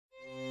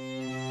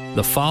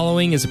The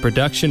following is a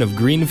production of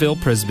Greenville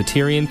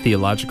Presbyterian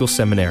Theological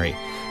Seminary.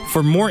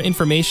 For more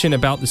information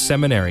about the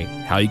seminary,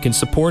 how you can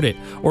support it,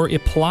 or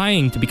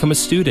applying to become a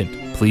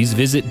student, please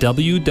visit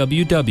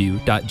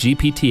www.gpts.edu.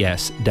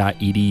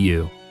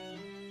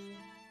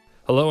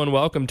 Hello and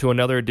welcome to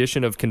another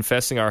edition of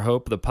Confessing Our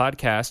Hope, the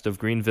podcast of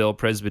Greenville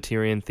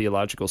Presbyterian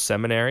Theological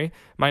Seminary.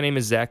 My name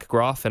is Zach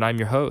Groff, and I'm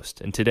your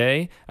host. And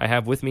today, I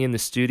have with me in the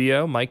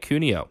studio Mike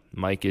Cuneo.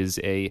 Mike is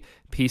a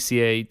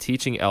PCA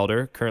teaching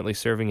elder, currently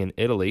serving in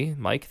Italy.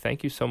 Mike,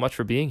 thank you so much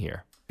for being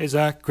here. Hey,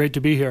 Zach. Great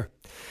to be here.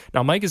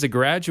 Now, Mike is a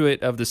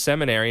graduate of the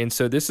seminary, and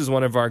so this is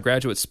one of our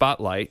graduate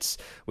spotlights.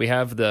 We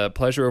have the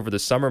pleasure over the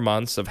summer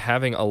months of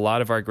having a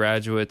lot of our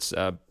graduates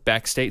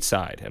back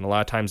stateside, and a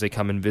lot of times they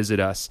come and visit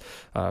us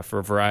for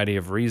a variety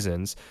of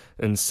reasons.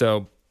 And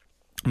so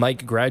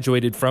Mike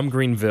graduated from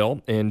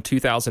Greenville in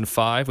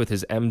 2005 with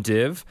his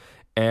MDiv,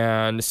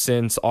 and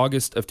since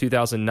August of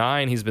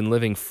 2009, he's been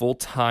living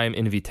full-time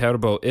in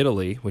Viterbo,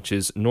 Italy, which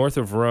is north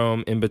of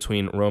Rome, in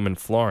between Rome and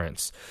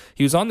Florence.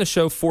 He was on the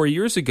show 4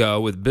 years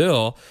ago with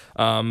Bill,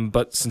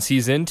 but since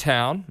he's in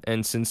town,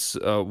 and since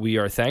we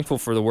are thankful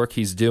for the work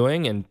he's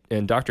doing,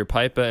 and Dr.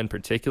 Pipa in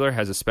particular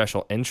has a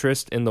special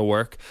interest in the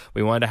work,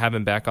 we wanted to have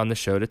him back on the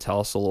show to tell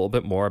us a little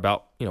bit more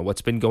about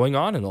what's been going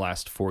on in the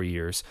last 4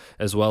 years,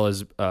 as well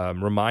as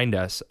remind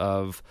us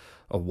of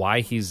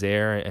why he's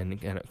there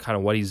and kind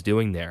of what he's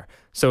doing there.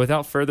 So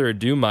without further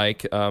ado,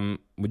 Mike,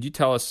 would you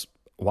tell us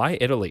why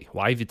Italy?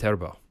 Why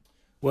Viterbo?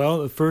 Well,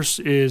 the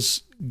first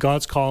is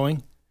God's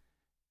calling,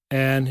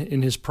 and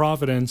in His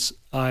providence,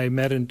 I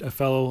met a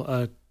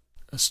fellow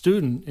a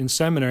student in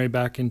seminary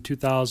back in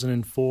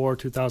 2004,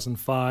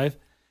 2005,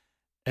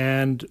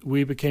 and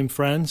we became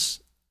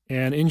friends.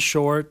 And in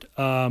short,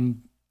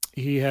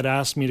 he had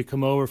asked me to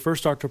come over.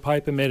 First, Dr.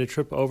 Pipa made a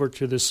trip over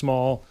to this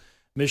small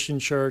mission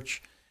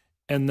church,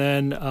 and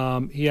then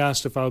he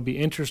asked if I would be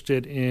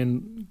interested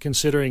in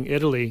considering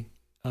Italy,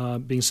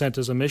 being sent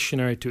as a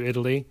missionary to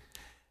Italy.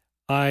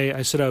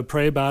 I said I would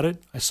pray about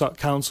it. I sought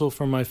counsel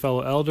from my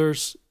fellow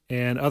elders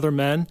and other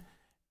men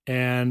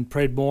and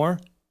prayed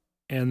more.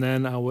 And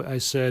then I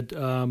said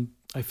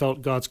I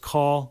felt God's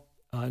call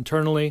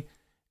internally,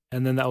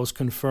 and then that was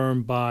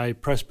confirmed by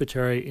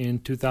Presbytery in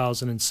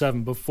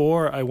 2007.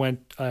 Before I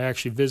went, I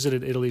actually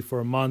visited Italy for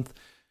a month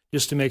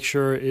just to make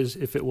sure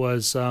if it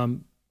was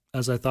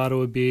as I thought it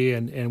would be,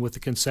 and with the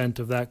consent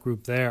of that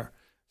group there.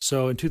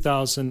 So in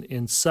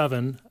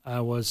 2007, I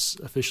was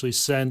officially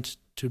sent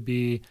to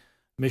be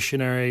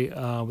missionary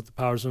with the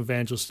Powers of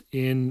Evangelist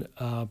in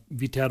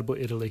Viterbo,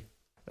 Italy.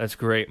 That's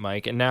great,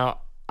 Mike. And now,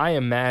 I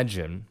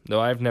imagine,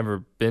 though I've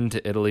never been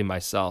to Italy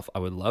myself, I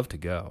would love to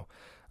go,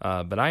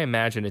 but I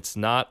imagine it's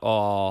not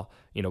all,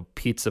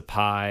 pizza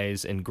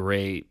pies and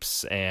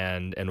grapes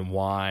and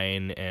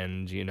wine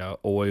and,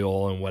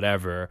 oil and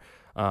whatever.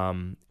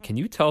 Can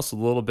you tell us a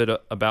little bit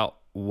about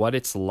what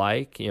it's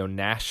like,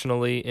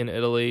 nationally in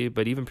Italy,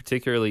 but even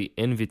particularly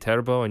in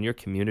Viterbo and your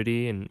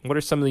community, and what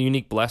are some of the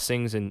unique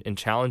blessings and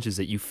challenges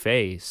that you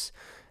face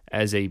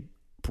as a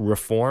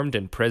Reformed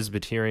and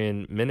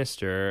Presbyterian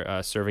minister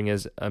serving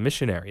as a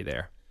missionary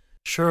there?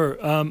 Sure.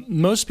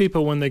 Most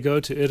people, when they go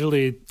to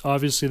Italy,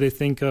 obviously they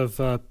think of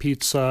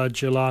pizza,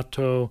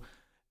 gelato,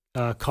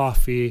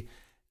 coffee,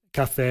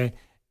 cafe,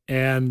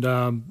 and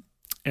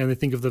they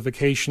think of the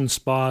vacation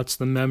spots,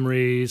 the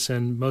memories,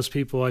 and most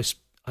people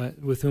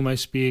with whom I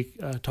speak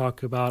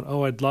talk about,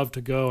 I'd love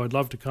to go, I'd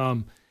love to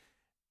come.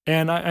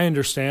 And I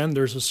understand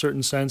there's a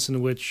certain sense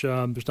in which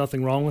there's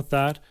nothing wrong with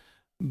that,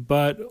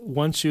 but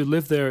once you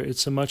live there,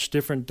 it's a much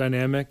different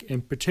dynamic,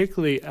 and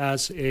particularly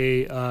as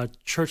a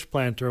church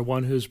planter,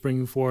 one who's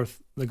bringing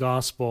forth the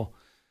gospel.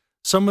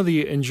 Some of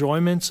the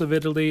enjoyments of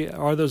Italy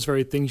are those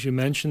very things you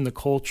mentioned: the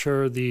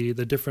culture, the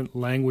different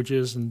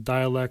languages and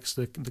dialects.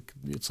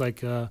 It's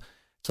like a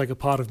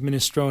pot of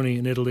minestrone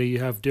in Italy. You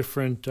have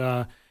different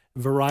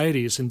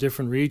varieties in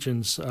different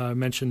regions. I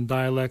mentioned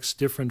dialects,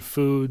 different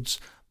foods.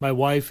 My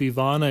wife,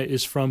 Ivana,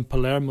 is from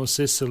Palermo,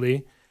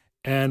 Sicily,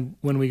 and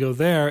when we go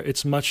there,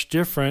 it's much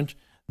different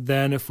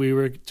than if we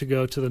were to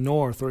go to the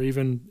north or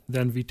even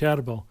than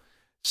Viterbo.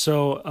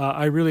 So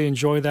I really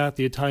enjoy that.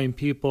 The Italian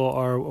people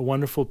are a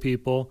wonderful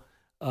people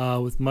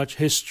with much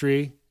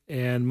history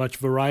and much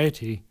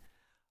variety.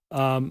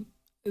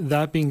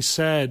 That being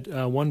said,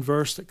 one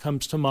verse that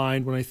comes to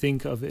mind when I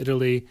think of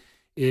Italy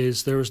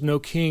is, there was no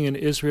king in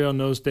Israel in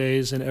those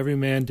days, and every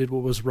man did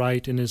what was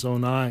right in his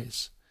own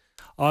eyes.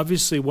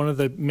 Obviously, one of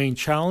the main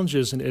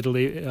challenges in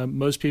Italy,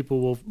 most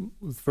people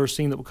the first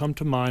thing that will come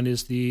to mind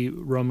is the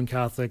Roman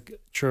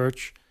Catholic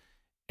Church,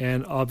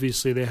 and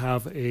obviously they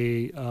have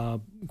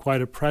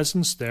quite a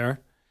presence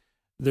there.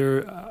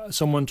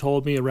 Someone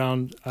told me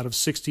out of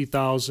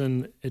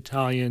 60,000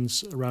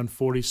 Italians, around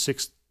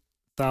 60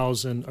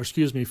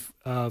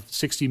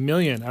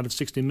 million, out of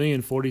 60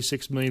 million,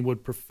 46 million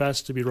would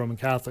profess to be Roman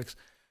Catholics.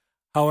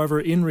 However,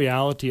 in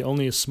reality,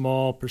 only a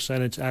small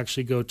percentage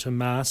actually go to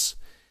Mass.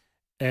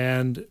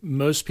 And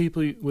most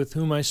people with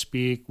whom I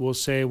speak will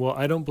say, well,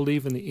 I don't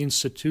believe in the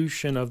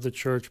institution of the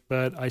church,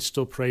 but I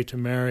still pray to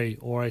Mary,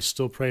 or I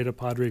still pray to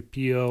Padre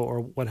Pio, or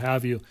what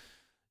have you.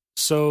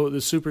 So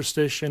the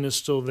superstition is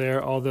still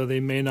there, although they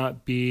may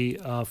not be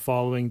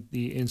following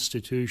the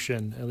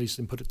institution, at least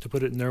to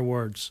put it in their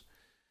words.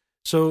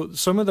 So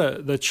some of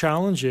the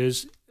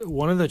challenges,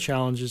 one of the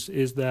challenges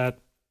is that,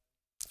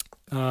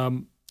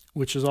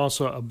 which is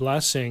also a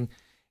blessing,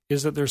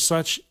 is that there's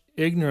such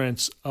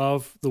ignorance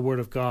of the Word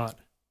of God.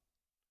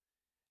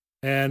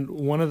 And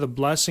one of the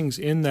blessings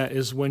in that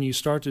is when you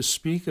start to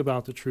speak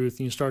about the truth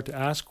and you start to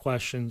ask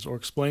questions or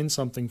explain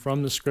something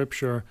from the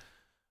Scripture,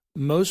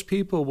 most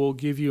people will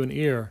give you an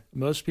ear.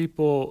 Most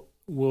people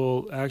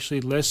will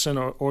actually listen,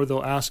 or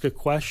they'll ask a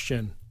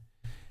question.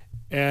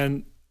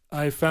 And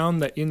I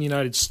found that in the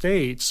United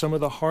States, some of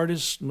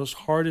the most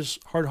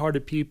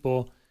hard-hearted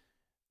people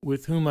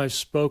with whom I've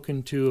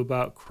spoken to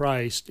about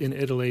Christ in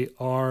Italy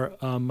are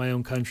my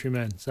own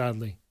countrymen,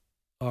 sadly,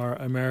 are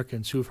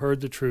Americans who've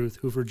heard the truth,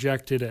 who've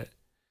rejected it.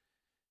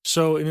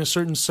 So in a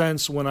certain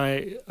sense, when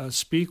I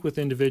speak with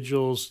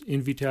individuals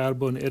in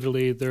Viterbo in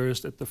Italy, there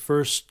is, at the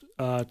first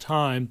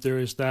time, there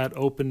is that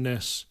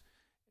openness,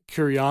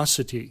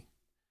 curiosity.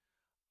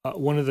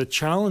 One of the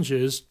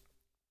challenges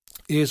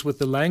is with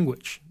the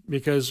language,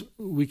 because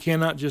we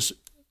cannot just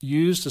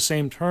use the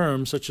same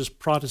terms, such as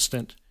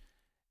Protestant,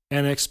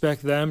 and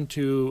expect them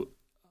to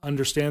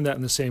understand that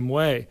in the same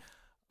way.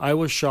 I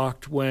was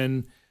shocked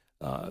when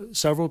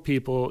several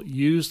people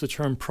used the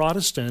term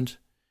Protestant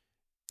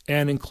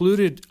and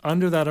included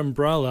under that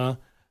umbrella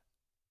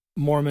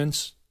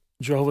Mormons,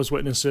 Jehovah's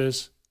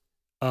Witnesses,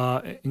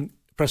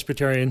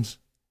 Presbyterians,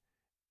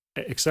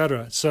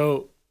 etc.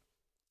 So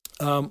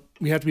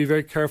we have to be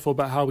very careful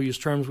about how we use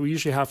terms. We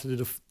usually have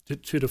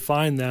to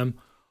define them,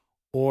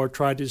 or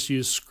try to just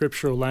use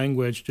scriptural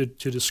language to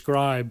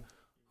describe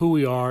who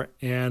we are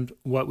and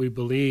what we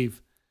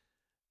believe.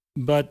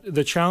 But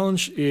the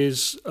challenge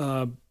is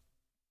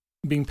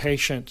being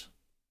patient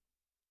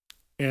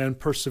and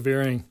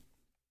persevering.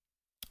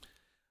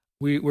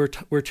 We're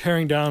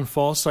tearing down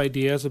false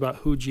ideas about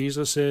who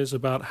Jesus is,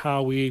 about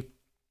how we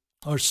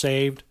are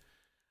saved.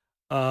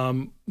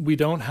 We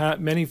don't have,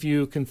 many of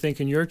you can think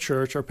in your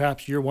church, or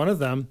perhaps you're one of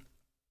them,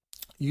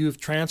 you've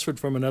transferred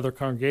from another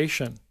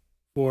congregation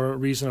for a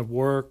reason of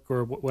work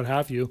or what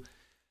have you,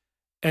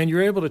 and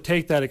you're able to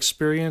take that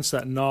experience,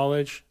 that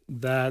knowledge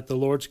that the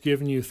Lord's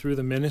given you through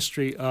the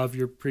ministry of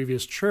your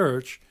previous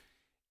church,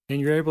 and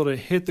you're able to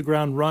hit the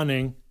ground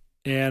running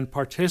and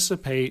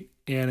participate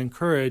and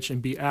encourage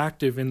and be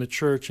active in the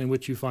church in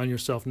which you find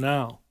yourself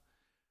now.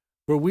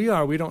 Where we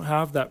are, we don't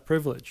have that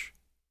privilege.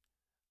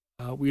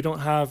 We don't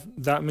have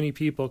that many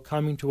people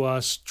coming to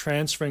us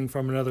transferring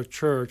from another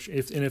church.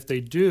 If they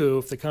do,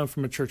 if they come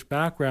from a church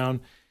background,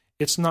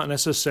 it's not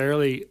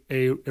necessarily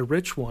a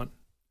rich one.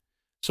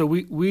 So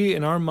we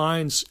in our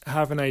minds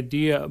have an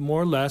idea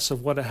more or less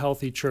of what a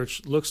healthy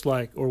church looks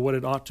like, or what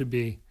it ought to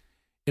be.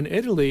 In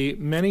Italy,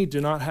 many do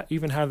not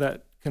even have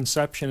that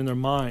conception in their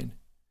mind.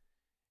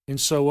 And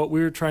so what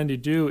we're trying to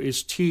do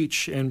is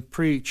teach and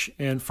preach,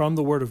 and from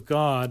the Word of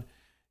God,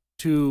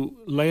 to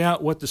lay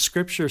out what the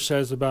Scripture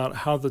says about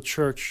how the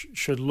church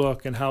should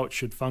look and how it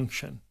should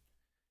function.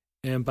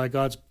 And by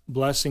God's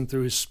blessing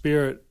through His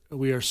Spirit,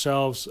 we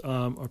ourselves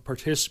are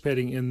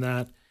participating in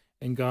that,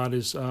 and God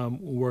is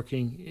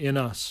working in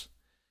us.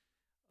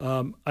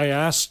 I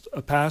asked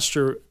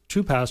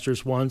two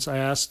pastors once, I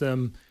asked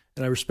them,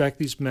 and I respect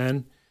these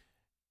men,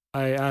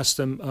 I asked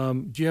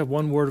them, do you have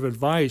one word of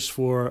advice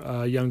for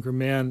a younger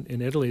man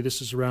in Italy?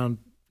 This is around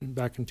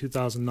back in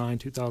 2009,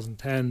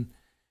 2010.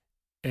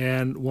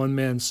 And one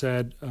man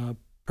said,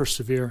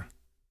 persevere.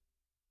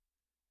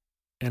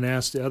 And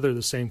asked the other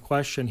the same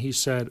question. He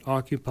said,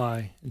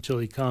 occupy until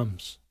he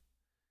comes.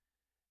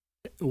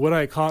 What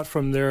I caught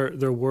from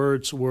their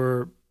words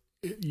were,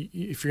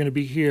 if you're going to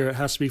be here, it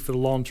has to be for the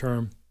long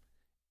term.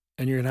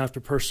 And you're going to have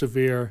to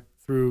persevere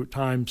through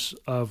times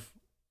of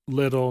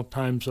little,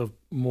 times of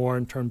more,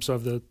 in terms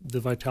of the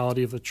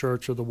vitality of the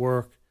church or the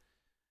work.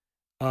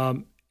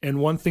 And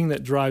one thing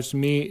that drives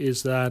me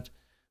is that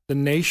the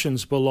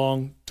nations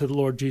belong to the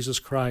Lord Jesus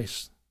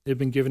Christ. They've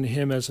been given to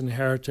Him as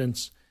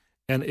inheritance,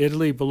 and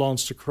Italy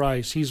belongs to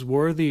Christ. He's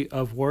worthy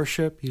of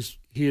worship.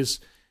 He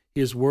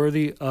is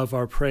worthy of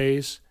our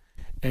praise,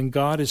 and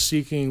God is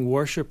seeking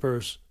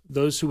worshipers,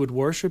 those who would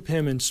worship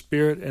Him in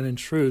spirit and in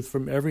truth,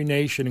 from every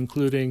nation,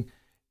 including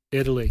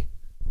Italy.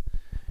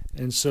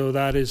 And so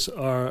that is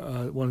our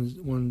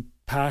one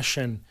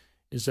passion,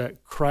 is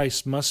that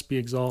Christ must be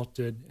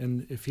exalted,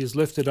 and if He is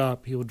lifted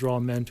up, He will draw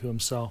men to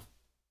Himself.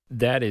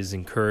 That is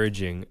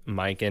encouraging,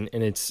 Mike, and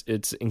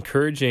it's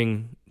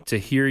encouraging to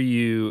hear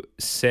you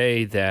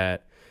say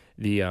that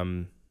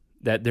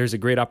that there's a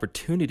great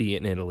opportunity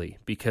in Italy,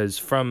 because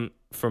from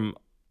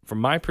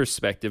my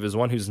perspective, as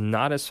one who's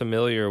not as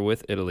familiar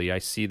with Italy, I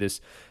see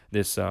this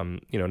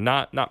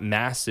not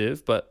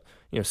massive, but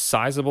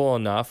sizable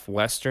enough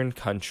Western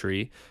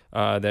country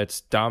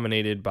that's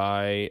dominated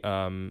by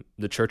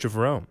the Church of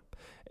Rome,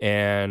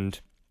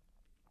 and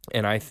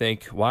I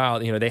think, wow,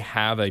 they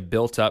have a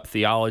built-up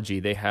theology,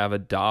 they have a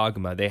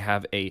dogma, they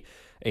have a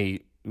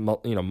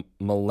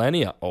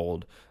millennia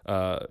old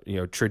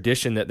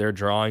tradition that they're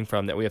drawing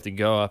from, that we have to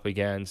go up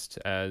against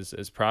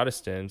as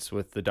Protestants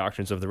with the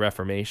doctrines of the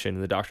Reformation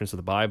and the doctrines of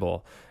the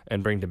Bible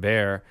and bring to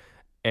bear.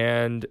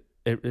 And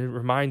it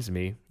reminds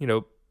me,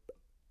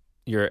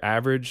 your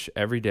average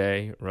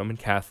everyday Roman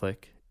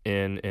Catholic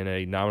in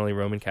a nominally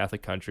Roman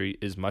Catholic country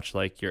is much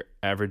like your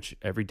average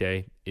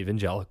everyday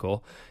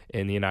evangelical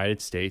in the United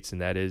States,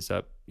 and that is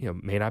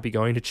may not be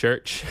going to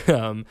church,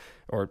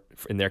 or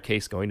in their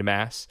case going to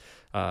mass,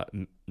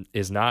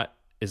 is not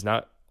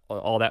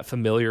all that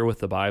familiar with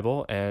the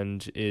Bible,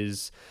 and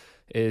is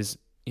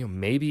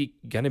maybe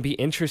going to be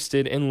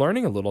interested in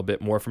learning a little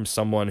bit more from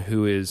someone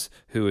who is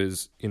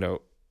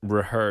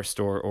rehearsed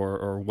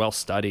or well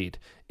studied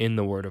in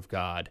the Word of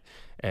God,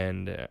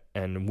 and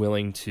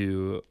willing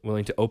to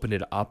open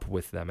it up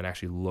with them and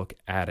actually look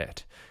at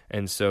it.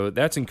 And so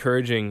that's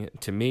encouraging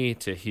to me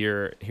to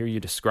hear you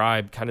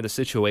describe kind of the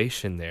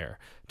situation there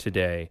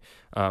today.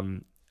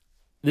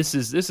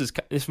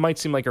 This might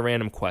seem like a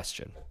random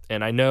question,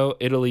 and I know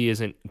Italy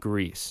isn't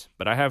Greece,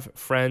 but I have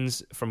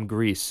friends from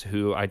Greece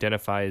who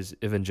identify as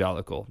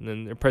evangelical,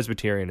 and they're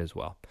Presbyterian as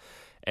well.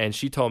 And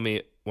she told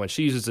me when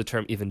she uses the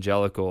term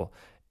evangelical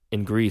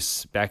in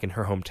Greece, back in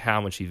her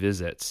hometown, when she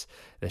visits,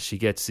 that she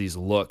gets these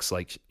looks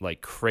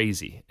like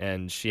crazy,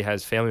 and she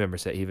has family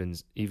members that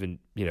even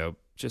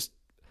just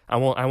I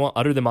won't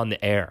utter them on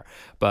the air,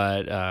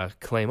 but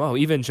claim,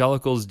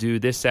 evangelicals do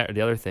this, that, or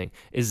the other thing.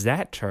 Is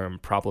that term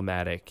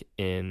problematic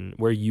in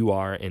where you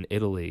are in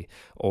Italy,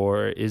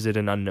 or is it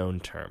an unknown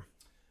term?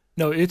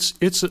 No, it's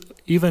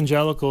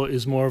evangelical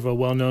is more of a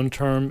well-known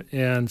term,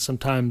 and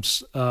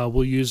sometimes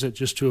we'll use it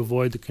just to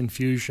avoid the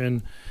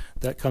confusion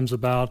that comes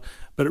about.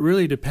 But it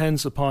really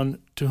depends upon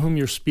to whom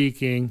you're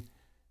speaking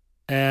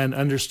and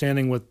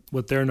understanding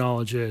what their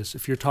knowledge is.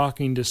 If you're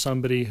talking to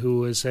somebody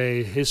who is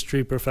a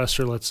history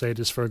professor, let's say,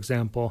 just for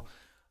example,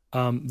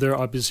 they're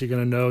obviously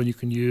going to know you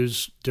can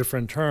use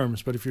different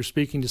terms. But if you're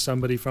speaking to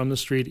somebody from the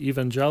street,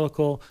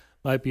 evangelical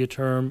might be a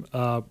term,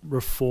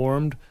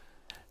 reformed,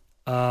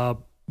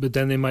 but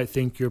then they might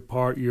think you're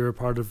part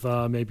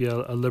of maybe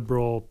a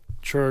liberal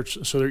church.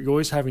 So you're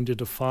always having to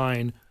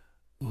define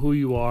who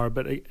you are.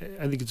 But I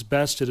think it's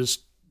best to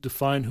just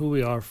define who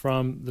we are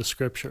from the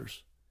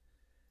Scriptures.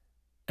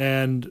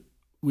 And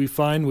we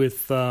find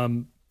with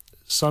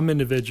some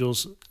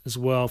individuals as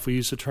well, if we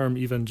use the term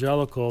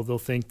evangelical, they'll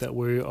think that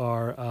we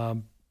are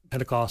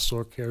Pentecostal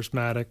or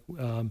charismatic.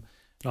 And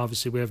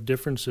obviously, we have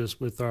differences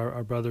with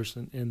our brothers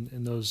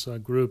in those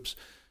groups.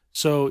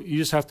 So you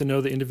just have to know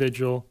the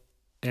individual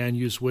and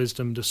use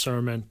wisdom,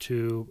 discernment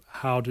to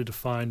how to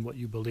define what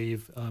you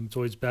believe. It's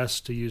always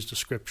best to use the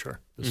Scripture,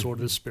 the sword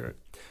of the Spirit.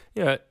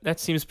 Yeah, that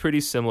seems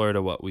pretty similar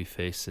to what we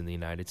face in the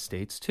United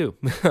States too.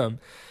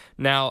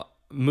 Now,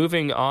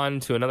 moving on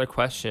to another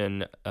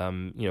question,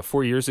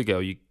 4 years ago,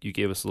 you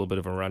gave us a little bit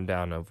of a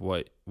rundown of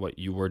what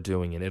you were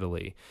doing in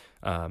Italy.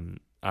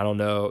 I don't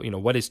know,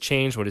 what has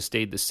changed, what has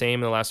stayed the same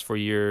in the last 4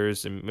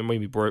 years, and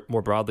maybe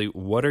more broadly,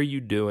 what are you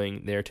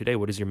doing there today?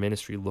 What does your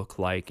ministry look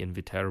like in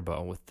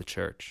Viterbo with the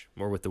church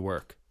or with the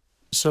work?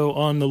 So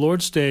on the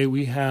Lord's Day,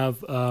 we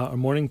have a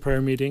morning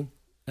prayer meeting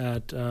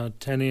at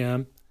 10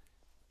 a.m.,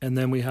 and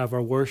then we have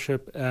our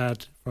worship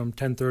from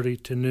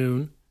 10:30 to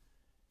noon,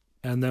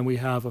 and then we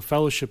have a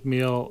fellowship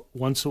meal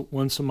once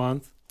a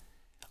month.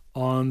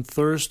 On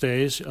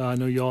Thursdays, I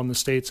know you all in the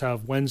States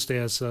have Wednesday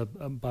as a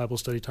Bible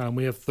study time.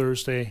 We have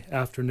Thursday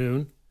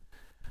afternoon.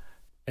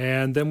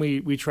 And then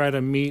we try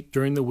to meet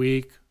during the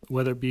week,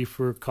 whether it be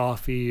for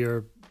coffee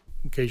or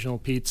occasional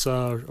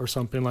pizza or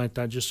something like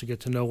that, just to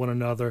get to know one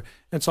another.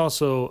 It's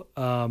also,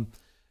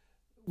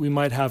 we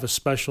might have a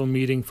special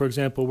meeting. For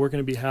example, we're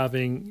going to be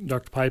having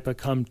Dr. Pipa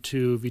come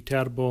to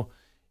Viterbo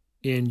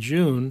in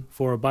June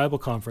for a Bible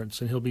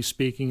conference, and he'll be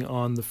speaking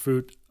on the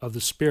fruit of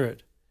the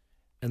Spirit.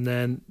 And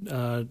then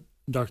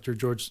Dr.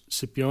 George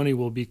Scipioni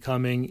will be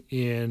coming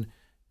in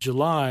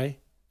July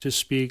to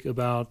speak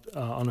about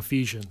on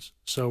Ephesians.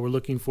 So we're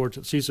looking forward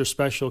to these are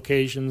special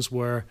occasions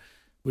where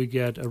we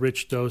get a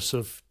rich dose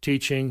of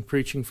teaching,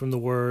 preaching from the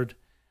Word.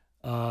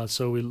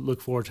 So we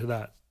look forward to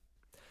that.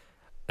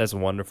 That's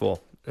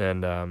wonderful.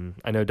 And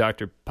I know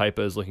Dr.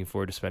 Pipa is looking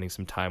forward to spending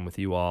some time with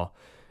you all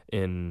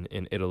in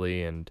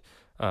Italy. And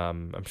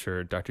I'm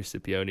sure Dr.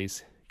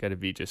 Scipioni's got to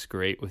be just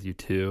great with you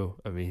too.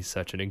 I mean, he's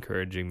such an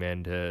encouraging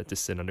man to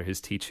sit under his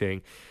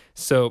teaching.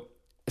 So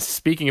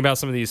speaking about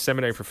some of these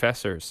seminary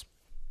professors,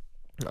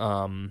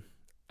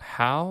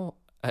 how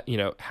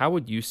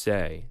would you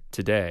say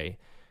today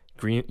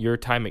your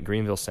time at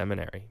Greenville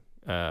Seminary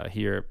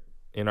here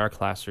in our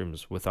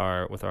classrooms with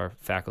our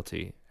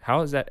faculty, how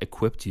has that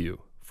equipped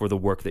you for the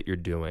work that you're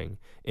doing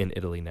in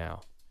Italy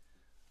now?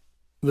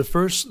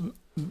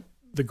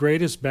 The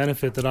greatest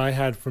benefit that I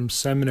had from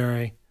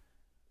seminary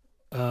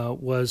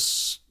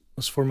was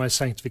for my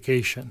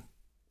sanctification,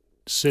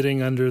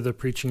 sitting under the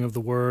preaching of the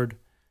Word,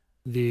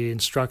 the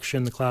instruction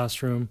in the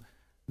classroom,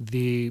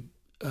 the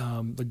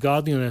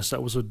godliness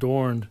that was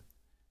adorned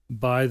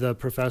by the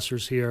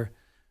professors here.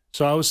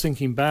 So I was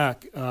thinking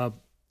back,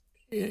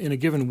 in a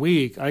given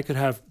week, I could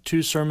have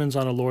 2 sermons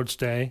on a Lord's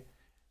Day,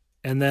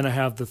 and then I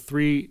have the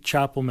 3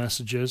 chapel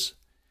messages.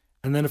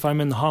 And then if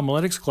I'm in the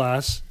homiletics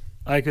class,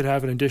 I could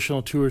have an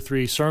additional 2 or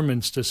 3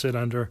 sermons to sit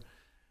under.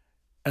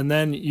 And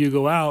then you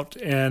go out,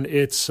 and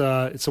it's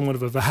somewhat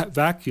of a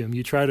vacuum.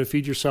 You try to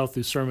feed yourself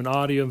through sermon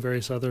audio and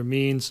various other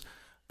means.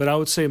 But I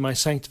would say my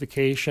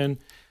sanctification,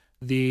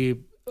 the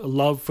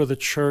love for the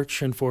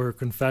church and for her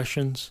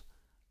confessions,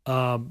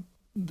 the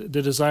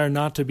desire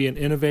not to be an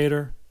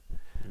innovator,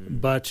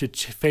 but to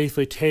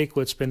faithfully take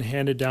what's been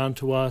handed down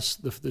to us,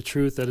 the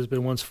truth that has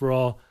been once for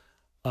all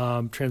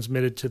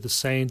transmitted to the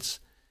saints,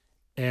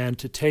 and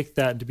to take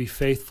that and to be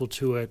faithful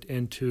to it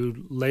and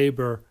to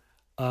labor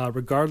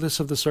regardless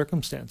of the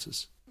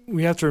circumstances.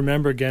 We have to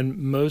remember, again,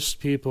 most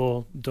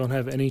people don't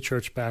have any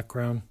church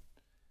background,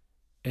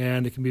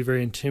 and it can be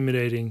very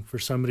intimidating for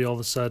somebody all of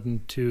a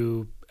sudden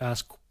to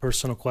ask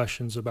personal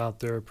questions about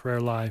their prayer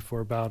life or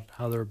about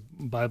how their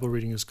Bible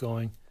reading is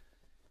going.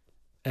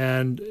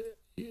 And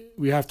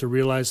we have to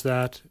realize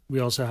that. We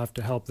also have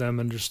to help them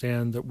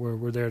understand that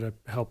we're there to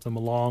help them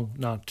along,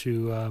 not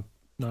to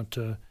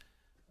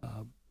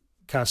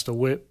cast a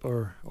whip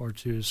or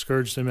to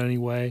scourge them in any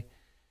way.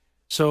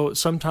 So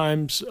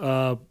sometimes you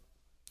have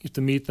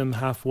to meet them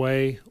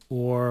halfway,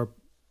 or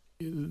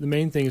the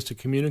main thing is to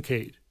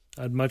communicate.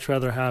 I'd much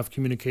rather have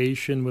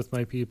communication with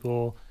my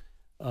people,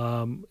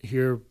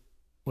 hear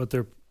what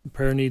their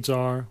prayer needs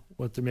are,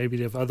 what maybe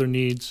they have other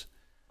needs.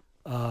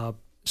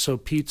 So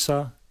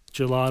pizza,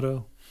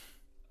 gelato,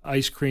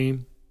 ice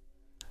cream,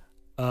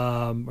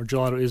 or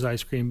gelato is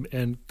ice cream,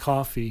 and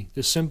coffee,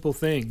 the simple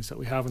things that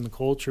we have in the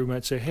culture. We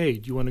might say, hey,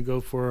 do you want to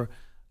go for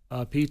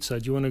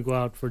pizza? Do you want to go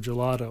out for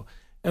gelato?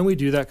 And we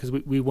do that because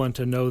we want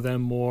to know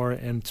them more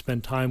and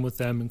spend time with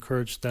them,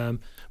 encourage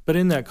them. But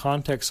in that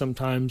context,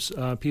 sometimes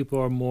people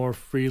are more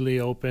freely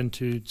open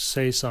to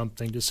say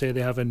something, to say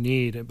they have a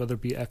need, whether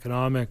it be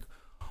economic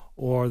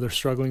or they're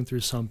struggling through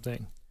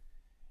something.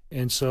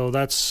 And so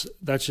that's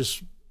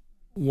just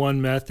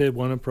one method,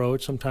 one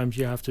approach. Sometimes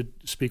you have to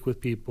speak with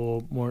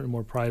people in a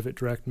more private,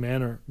 direct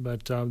manner.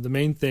 But the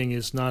main thing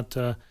is not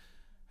to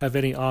have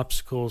any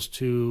obstacles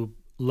to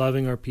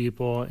loving our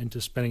people and to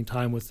spending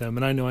time with them.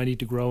 And I know I need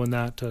to grow in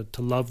that,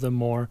 to love them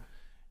more,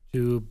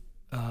 to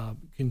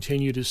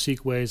continue to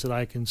seek ways that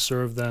I can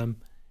serve them,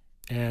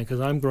 and because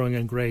I'm growing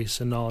in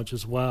grace and knowledge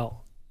as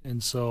well.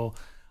 And so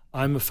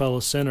I'm a fellow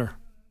sinner.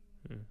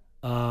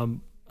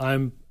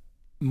 I'm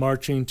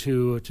marching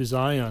to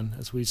Zion,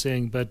 as we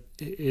sing, but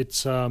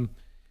it's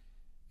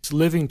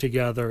living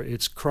together,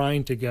 it's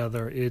crying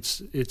together,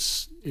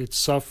 it's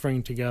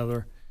suffering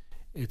together,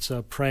 it's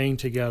praying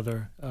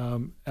together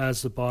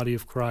as the body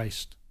of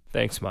Christ.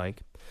 Thanks,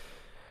 Mike.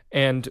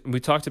 And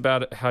we talked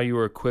about how you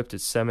were equipped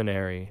at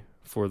seminary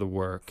for the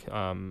work,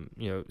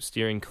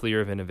 steering clear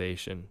of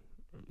innovation,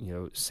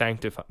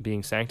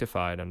 being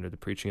sanctified under the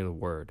preaching of the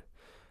word.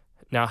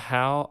 Now,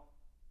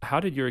 how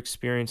did your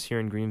experience here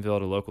in Greenville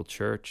at a local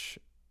church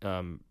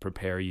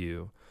prepare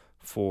you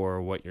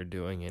for what you're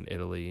doing in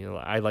Italy?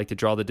 I like to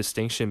draw the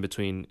distinction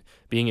between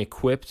being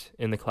equipped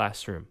in the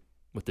classroom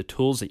with the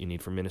tools that you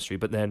need for ministry,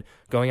 but then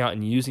going out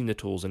and using the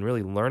tools and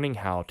really learning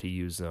how to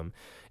use them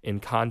in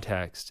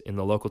context in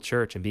the local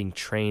church and being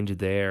trained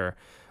there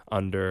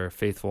under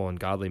faithful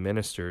and godly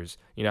ministers.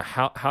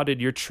 How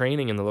did your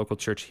training in the local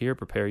church here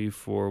prepare you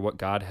for what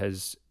God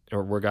has,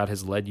 or where God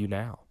has led you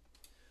now?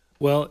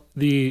 Well,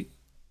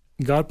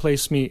 God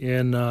placed me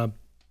in a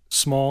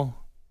small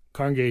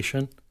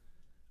congregation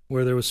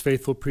where there was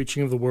faithful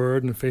preaching of the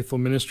word and faithful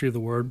ministry of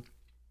the word,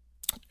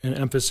 and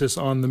emphasis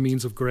on the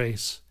means of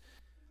grace.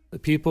 The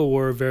people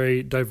were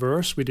very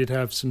diverse. We did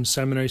have some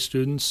seminary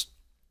students,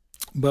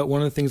 but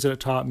one of the things that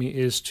it taught me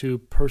is to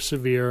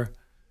persevere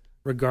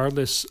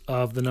regardless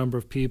of the number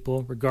of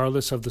people,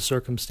 regardless of the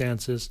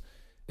circumstances.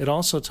 It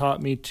also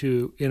taught me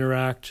to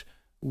interact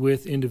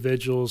with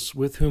individuals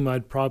with whom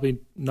I'd probably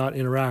not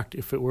interact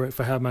if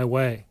I had my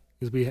way.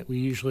 Because we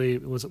usually,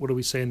 what do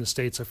we say in the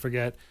States? I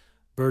forget.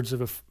 Birds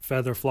of a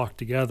feather flock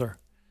together.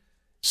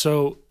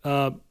 So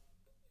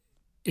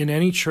in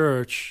any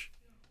church,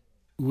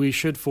 we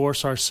should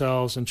force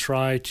ourselves and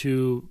try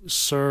to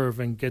serve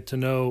and get to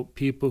know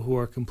people who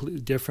are completely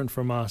different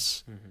from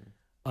us.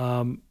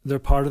 Mm-hmm. They're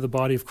part of the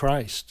body of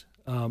Christ.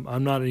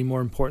 I'm not any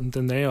more important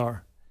than they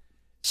are.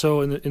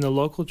 So in the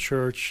local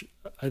church,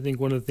 I think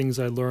one of the things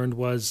I learned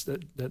was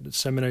that the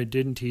seminary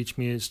didn't teach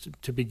me is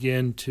to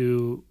begin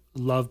to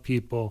love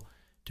people,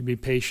 to be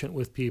patient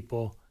with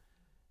people.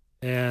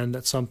 And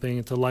that's something,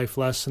 it's a life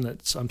lesson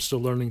that I'm still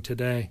learning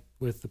today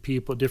with the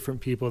people, different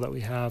people that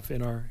we have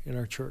in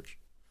our church.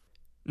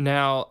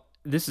 Now,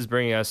 this is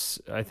bringing us,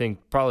 I think,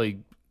 probably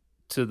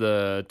to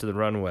the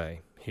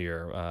runway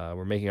here.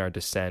 We're making our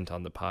descent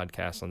on the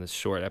podcast on this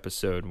short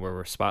episode where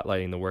we're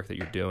spotlighting the work that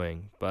you're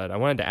doing. But I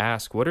wanted to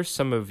ask, what are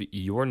some of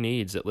your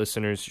needs that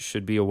listeners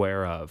should be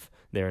aware of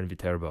there in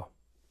Viterbo?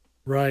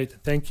 Right.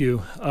 Thank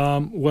you.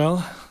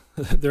 Well,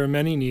 there are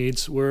many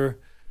needs.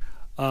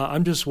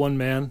 I'm just one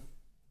man,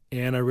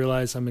 and I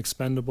realize I'm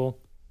expendable.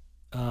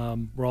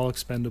 We're all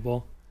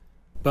expendable.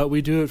 But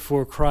we do it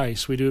for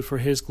Christ. We do it for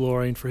His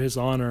glory and for His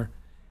honor.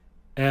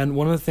 And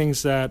one of the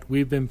things that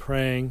we've been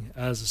praying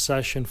as a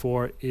session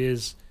for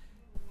is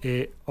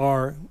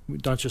are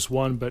not just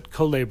one, but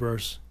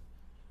co-laborers.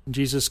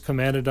 Jesus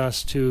commanded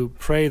us to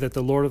pray that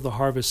the Lord of the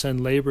harvest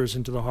send laborers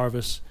into the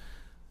harvest.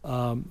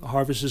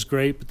 Harvest is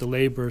great, but the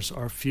laborers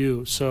are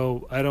few.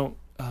 So in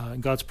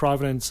God's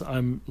providence,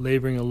 I'm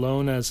laboring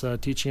alone as a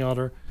teaching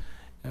elder.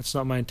 That's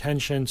not my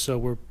intention, so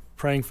we're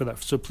praying for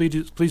that. So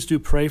please do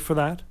pray for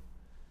that.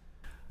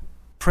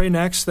 Pray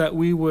next that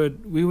we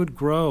would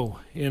grow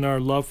in our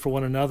love for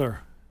one another,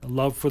 a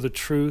love for the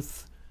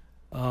truth,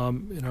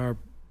 in our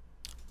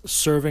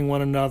serving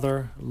one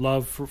another,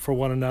 love for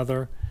one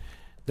another,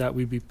 that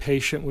we be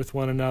patient with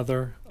one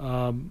another.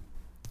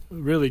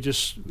 Really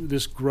just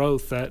this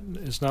growth that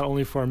is not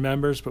only for our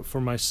members, but for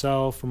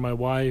myself, for my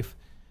wife,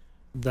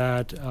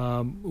 that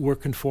we're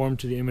conformed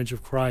to the image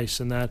of Christ.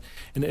 And that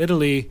in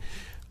Italy,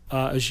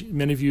 as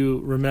many of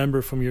you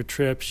remember from your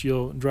trips,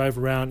 you'll drive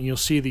around and you'll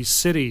see these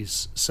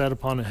cities set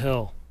upon a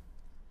hill.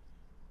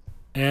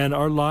 And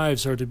our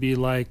lives are to be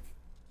like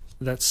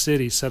that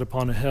city set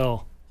upon a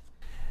hill.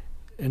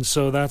 And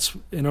so that's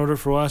in order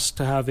for us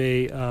to have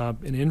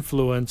an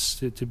influence,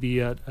 to be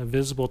a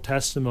visible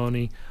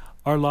testimony,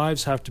 our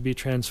lives have to be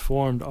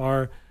transformed.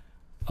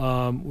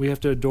 We have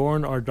to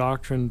adorn our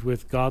doctrine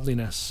with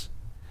godliness.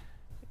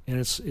 And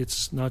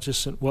it's not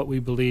just what we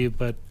believe,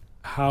 but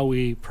how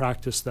we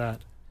practice that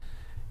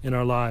in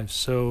our lives.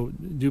 So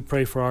do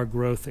pray for our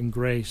growth and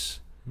grace.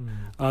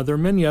 There are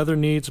many other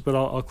needs, but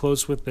I'll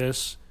close with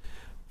this.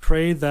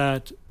 Pray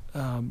that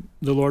the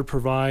Lord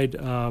provide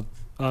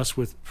us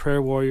with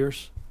prayer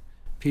warriors,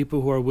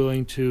 people who are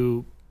willing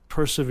to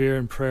persevere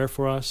in prayer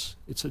for us.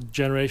 It's a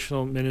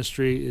generational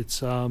ministry.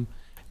 It's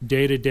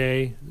day to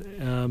day.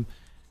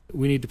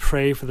 We need to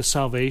pray for the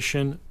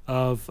salvation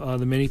of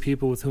the many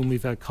people with whom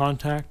we've had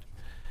contact.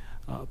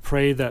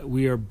 Pray that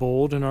we are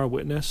bold in our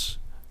witness.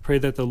 Pray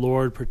that the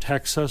Lord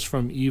protects us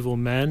from evil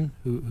men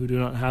who do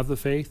not have the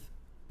faith.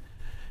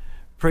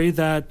 Pray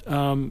that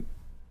the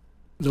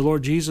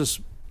Lord Jesus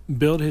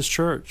build his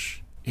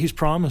church. He's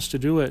promised to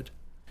do it.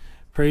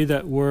 Pray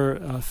that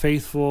we're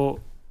faithful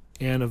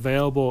and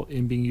available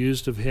in being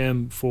used of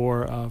him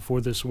for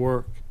this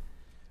work.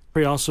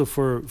 Pray also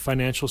for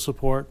financial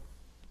support.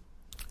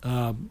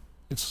 We're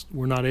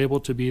not able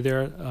to be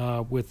there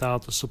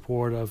without the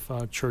support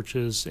of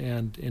churches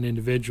and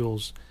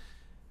individuals.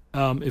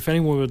 If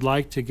anyone would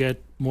like to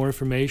get more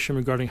information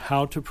regarding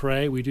how to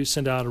pray, we do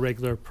send out a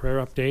regular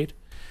prayer update,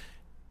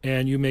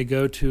 and you may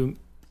go to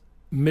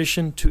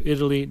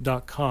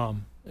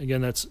missiontoitaly.com.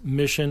 Again, that's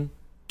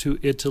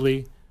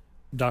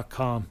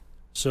missiontoitaly.com.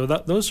 So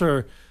those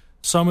are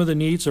some of the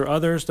needs, or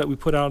others that we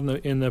put out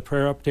in the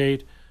prayer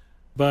update.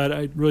 But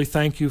I really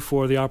thank you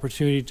for the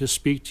opportunity to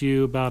speak to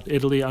you about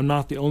Italy. I'm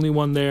not the only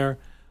one there.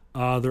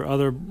 There are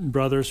other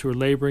brothers who are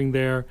laboring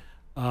there.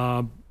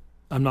 I'm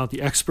not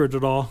the expert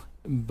at all,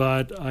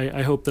 but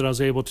I hope that I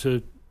was able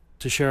to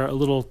share a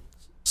little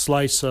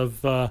slice of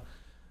the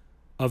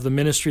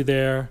ministry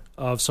there,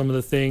 of some of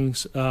the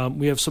things.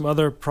 We have some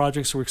other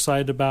projects we're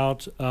excited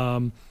about.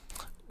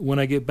 When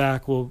I get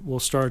back, we'll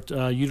start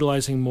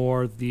utilizing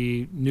more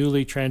the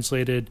newly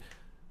translated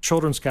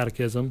Children's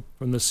Catechism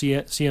from the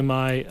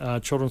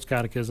CMI Children's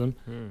Catechism.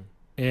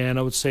 And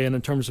I would say,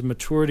 in terms of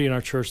maturity in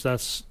our church,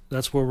 that's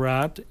where we're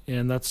at,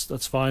 and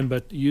that's fine.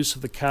 But use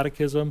of the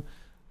Catechism,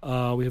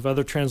 we have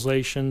other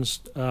translations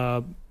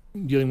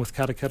dealing with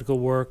catechetical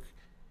work,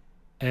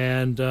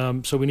 and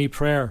so we need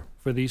prayer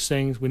for these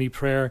things. We need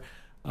prayer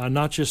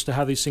not just to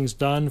have these things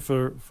done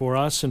for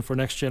us and for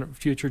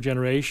future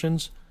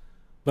generations,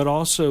 but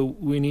also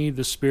we need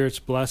the Spirit's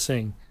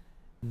blessing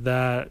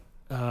that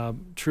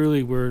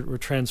truly we're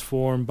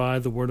transformed by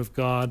the Word of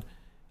God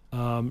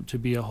to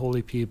be a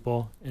holy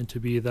people and to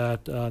be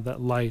that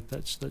light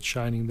that's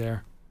shining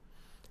there.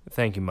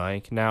 Thank you,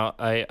 Mike. Now,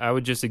 I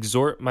would just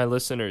exhort my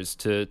listeners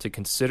to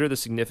consider the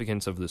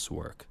significance of this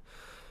work.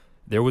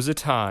 There was a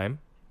time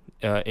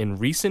in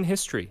recent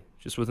history,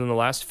 just within the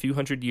last few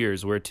hundred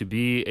years, where to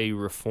be a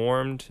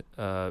Reformed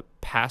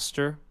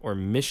pastor or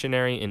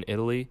missionary in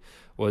Italy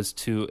was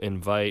to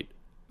invite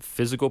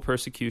physical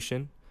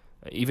persecution,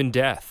 even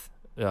death,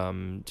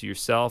 to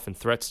yourself and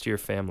threats to your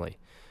family.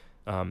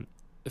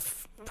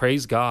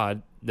 Praise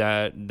God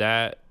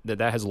that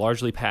has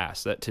largely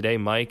passed, that today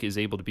Mike is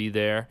able to be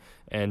there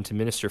and to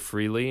minister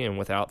freely and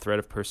without threat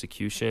of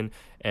persecution.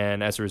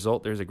 And as a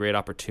result, there's a great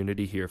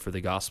opportunity here for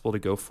the gospel to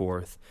go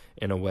forth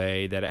in a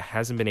way that it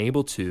hasn't been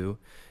able to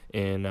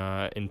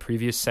in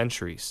previous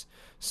centuries.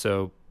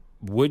 So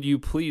would you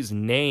please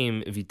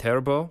name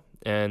Viterbo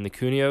and the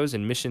Cunios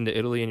and Mission to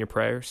Italy in your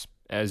prayers?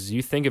 As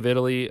you think of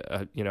Italy,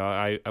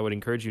 I would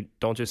encourage you,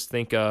 don't just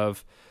think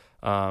of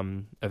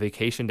a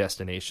vacation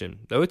destination,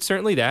 though it's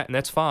certainly that, and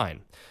that's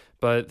fine.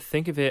 But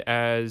think of it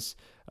as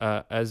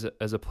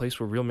a place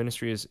where real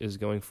ministry is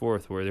going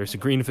forth, where there's a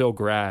Greenville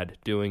grad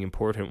doing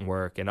important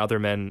work, and other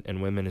men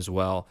and women as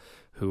well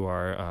who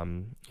are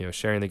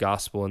sharing the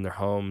gospel in their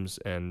homes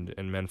and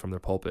men from their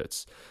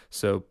pulpits.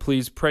 So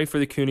please pray for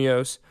the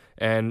Cunios.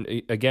 And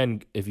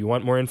again, if you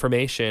want more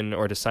information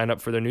or to sign up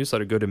for their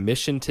newsletter, go to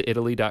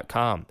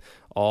missiontoitaly.com.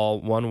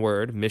 all one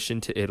word,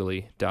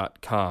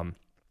 missiontoitaly.com.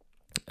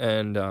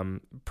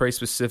 And pray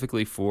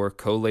specifically for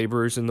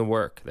co-laborers in the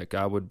work, that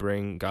God would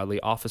bring godly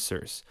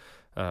officers,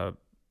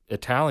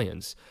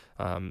 Italians,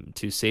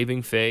 to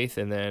saving faith,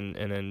 and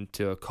then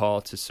to a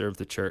call to serve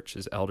the church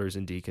as elders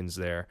and deacons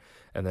there,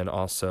 and then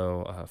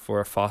also for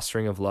a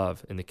fostering of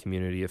love in the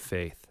community of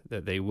faith,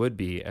 that they would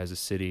be as a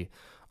city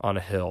on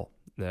a hill,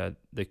 that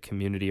the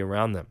community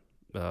around them,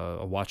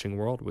 a watching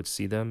world, would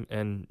see them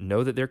and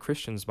know that they're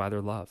Christians by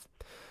their love.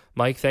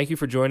 Mike, thank you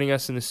for joining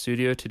us in the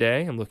studio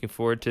today. I'm looking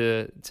forward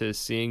to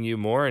seeing you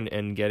more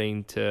and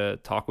getting to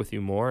talk with you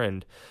more,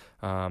 and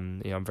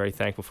I'm very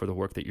thankful for the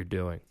work that you're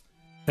doing.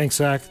 Thanks,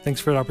 Zach. Thanks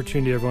for the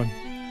opportunity, everyone.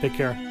 Take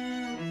care.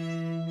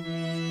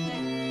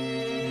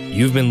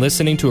 You've been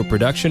listening to a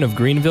production of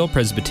Greenville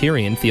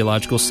Presbyterian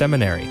Theological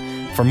Seminary.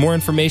 For more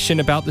information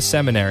about the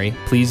seminary,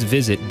 please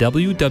visit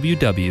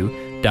www.gpts.edu.